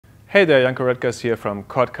Hey there, Janko Rutgers here from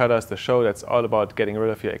Cord Cutters, the show that's all about getting rid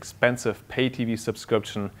of your expensive pay TV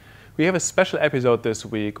subscription. We have a special episode this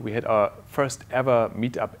week. We had our first ever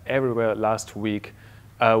Meetup everywhere last week,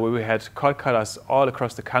 where we had cord cutters all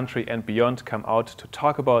across the country and beyond come out to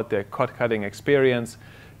talk about their cord cutting experience,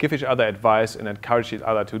 give each other advice and encourage each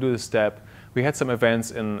other to do the step. We had some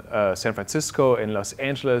events in San Francisco, in Los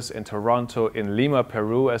Angeles, in Toronto, in Lima,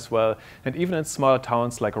 Peru as well, and even in smaller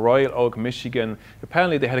towns like Royal Oak, Michigan.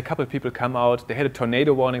 Apparently they had a couple of people come out, they had a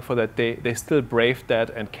tornado warning for that day, they still braved that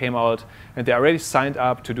and came out, and they already signed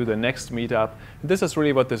up to do the next meetup. And this is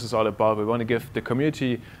really what this is all about. We want to give the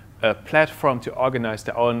community a platform to organize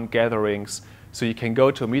their own gatherings, so you can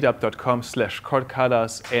go to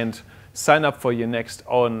meetup.com/cordcutters and sign up for your next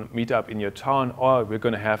own meetup in your town, or we're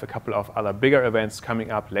going to have a couple of other bigger events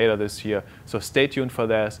coming up later this year, so stay tuned for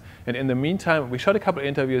that. And in the meantime, we shot a couple of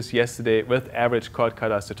interviews yesterday with average cord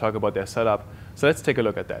cutters to talk about their setup, so let's take a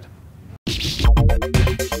look at that.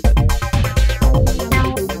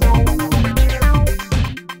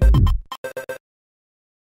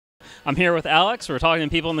 I'm here with Alex. We're talking to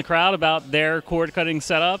people in the crowd about their cord cutting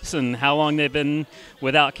setups and how long they've been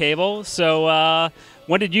without cable. So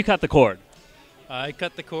when did you cut the cord? I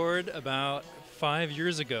cut the cord about 5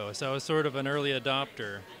 years ago, so I was sort of an early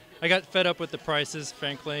adopter. I got fed up with the prices,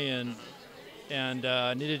 frankly, and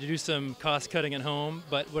needed to do some cost cutting at home.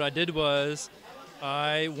 But what I did was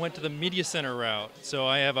I went to the media center route. So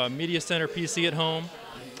I have a media center PC at home,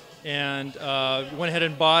 and went ahead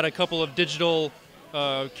and bought a couple of digital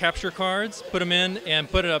capture cards, put them in, and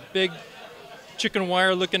put a big chicken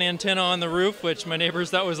wire looking antenna on the roof, which my neighbors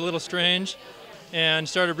thought was a little strange, and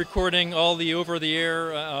started recording all the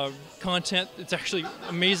over-the-air content. It's actually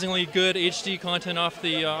amazingly good HD content off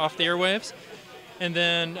the airwaves. And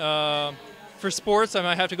then for sports, I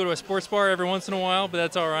might have to go to a sports bar every once in a while, but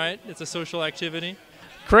that's all right. It's a social activity.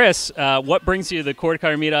 Chris, what brings you to the cord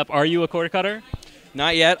cutter meetup? Are you a cord cutter?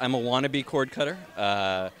 Not yet. I'm a wannabe cord cutter.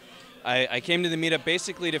 I came to the meetup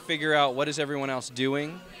basically to figure out what is everyone else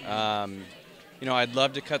doing. You know, I'd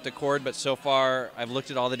love to cut the cord, but so far I've looked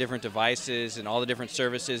at all the different devices and all the different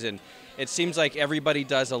services, and it seems like everybody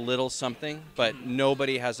does a little something, but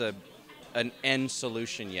nobody has an end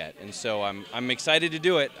solution yet. And so I'm excited to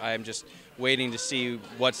do it. I'm just waiting to see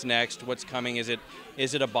what's next, what's coming. Is it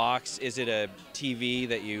a box? Is it a TV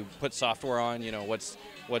that you put software on? You know, what's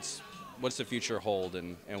the future hold,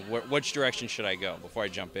 and which direction should I go before I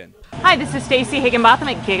jump in? Hi, this is Stacy Higginbotham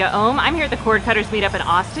at Giga Ohm. I'm here at the Cord Cutters Meetup in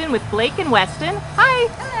Austin with Blake and Weston. Hi.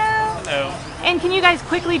 Hello. Hello. And can you guys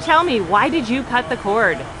quickly tell me, why did you cut the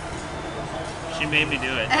cord? She made me do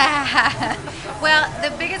it. Well,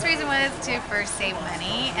 the biggest reason was to first save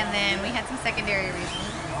money, and then we had some secondary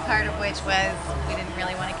reasons, part of which was we didn't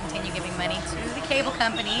really want to continue giving money to the cable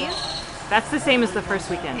companies. That's the same as the first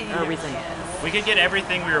weekend, or reason. We could get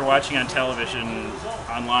everything we were watching on television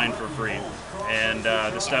online for free. And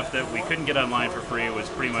the stuff that we couldn't get online for free was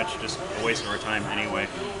pretty much just a waste of our time anyway.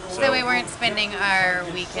 So we weren't spending our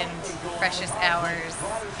weekend precious hours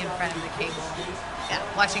in front of the cable. Yeah,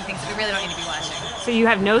 watching things that we really don't need to be watching. So you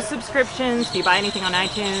have no subscriptions? Do you buy anything on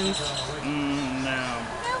iTunes? No.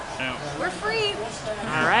 We're free.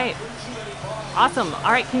 All right. Awesome.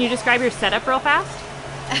 All right, can you describe your setup real fast?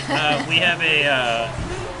 We have a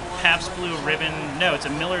Pabst Blue Ribbon, no, it's a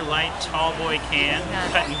Miller Lite tall boy can,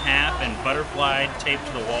 cut in half and butterfly taped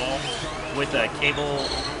to the wall with a cable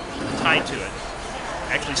tied to it,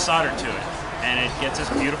 actually soldered to it, and it gets us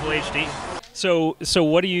beautiful HD. So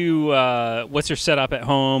what do you? What's your setup at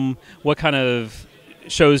home? What kind of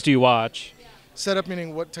shows do you watch? Setup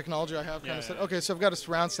meaning what technology I have kind of set. Okay, so I've got a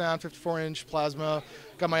surround sound, 54-inch plasma,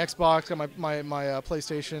 got my Xbox, got my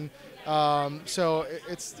PlayStation. So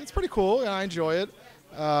it's pretty cool, and I enjoy it.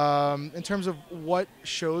 In terms of what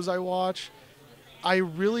shows I watch, I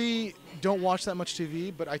really don't watch that much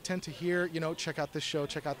TV, but I tend to hear, check out this show,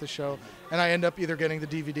 and I end up either getting the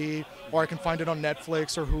DVD or I can find it on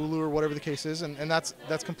Netflix or Hulu or whatever the case is, and that's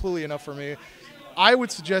completely enough for me. I would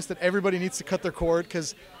suggest that everybody needs to cut their cord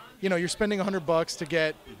because, you're spending $100 to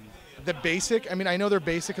get the basic. I mean, I know their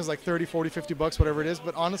basic is like 30, 40, 50 bucks, whatever it is,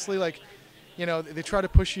 but honestly, like, they try to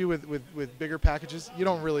push you with bigger packages. You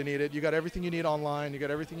don't really need it. You got everything you need online. You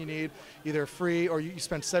got everything you need either free or you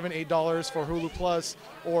spend $7, $8 for Hulu Plus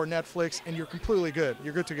or Netflix, and you're completely good.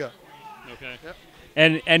 You're good to go. Okay. Yep.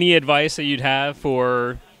 And any advice that you'd have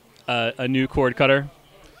for a new cord cutter?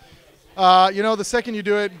 The second you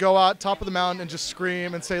do it, go out top of the mountain and just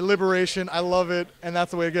scream and say, "Liberation, I love it," and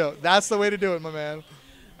that's the way to go. That's the way to do it, my man.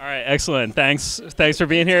 All right, excellent. Thanks for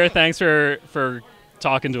being here. Thanks for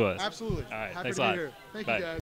talking to us. Absolutely. All right, Happy thanks to a be lot. here. Thank Bye. you, guys.